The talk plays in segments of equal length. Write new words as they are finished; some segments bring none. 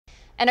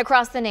And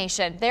across the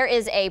nation, there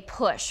is a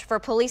push for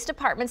police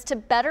departments to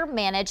better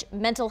manage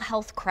mental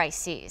health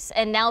crises.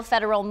 And now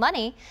federal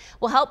money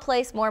will help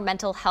place more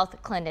mental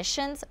health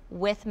clinicians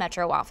with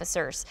Metro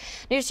officers.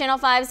 News Channel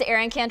 5's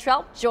Aaron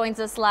Cantrell joins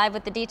us live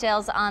with the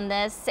details on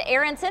this.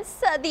 Aaron,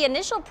 since the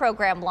initial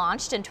program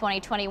launched in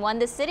 2021,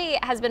 the city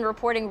has been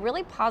reporting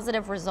really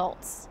positive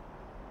results.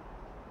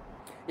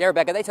 Yeah,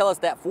 Rebecca, they tell us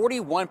that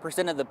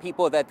 41% of the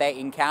people that they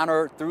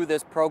encounter through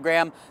this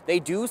program, they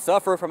do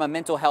suffer from a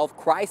mental health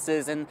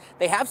crisis, and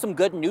they have some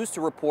good news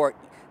to report.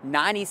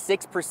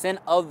 96%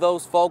 of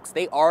those folks,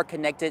 they are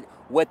connected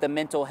with a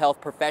mental health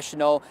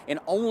professional, and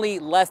only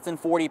less than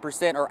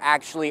 40% are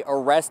actually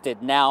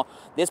arrested. Now,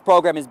 this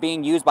program is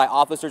being used by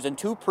officers in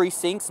 2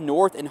 precincts,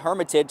 North and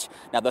Hermitage.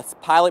 Now, the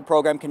pilot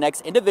program connects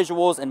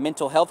individuals in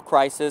mental health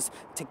crisis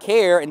to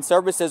care and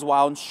services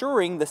while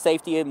ensuring the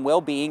safety and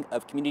well-being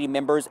of community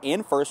members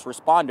and first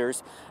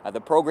responders. The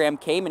program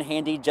came in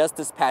handy just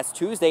this past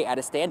Tuesday at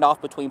a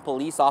standoff between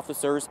police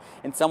officers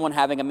and someone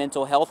having a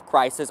mental health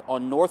crisis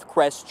on North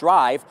Crest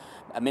Drive.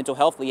 A mental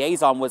health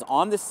liaison was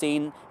on the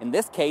scene, in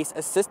this case,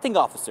 assisting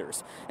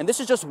officers. And this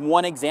is just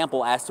one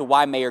example as to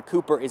why Mayor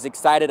Cooper is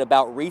excited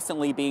about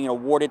recently being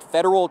awarded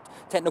federal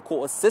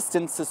technical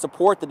assistance to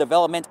support the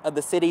development of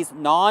the city's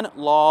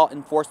non-law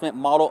enforcement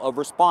model of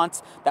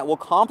response that will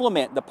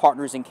complement the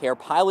Partners in Care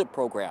pilot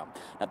program.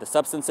 Now, the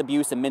Substance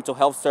Abuse and Mental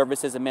Health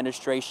Services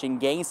Administration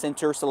Gain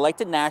Center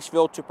selected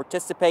Nashville to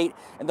participate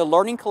in the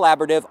Learning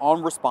Collaborative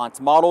on Response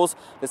Models.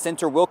 The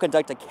center will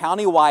conduct a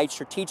countywide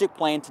strategic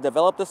plan to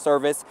develop the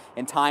service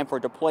in time for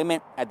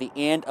deployment at the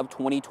end of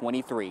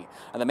 2023.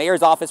 The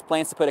mayor's office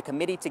plans to put a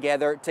committee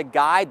together to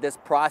guide this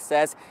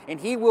process, and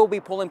he will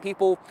be pulling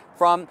people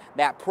from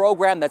that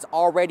program that's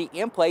already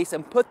in place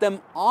and put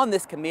them on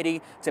this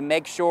committee to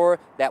make sure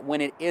that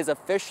when it is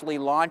officially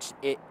launched,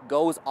 it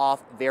goes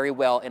off very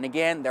well. And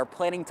again, they're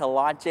planning to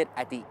launch it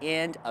at the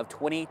end of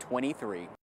 2023.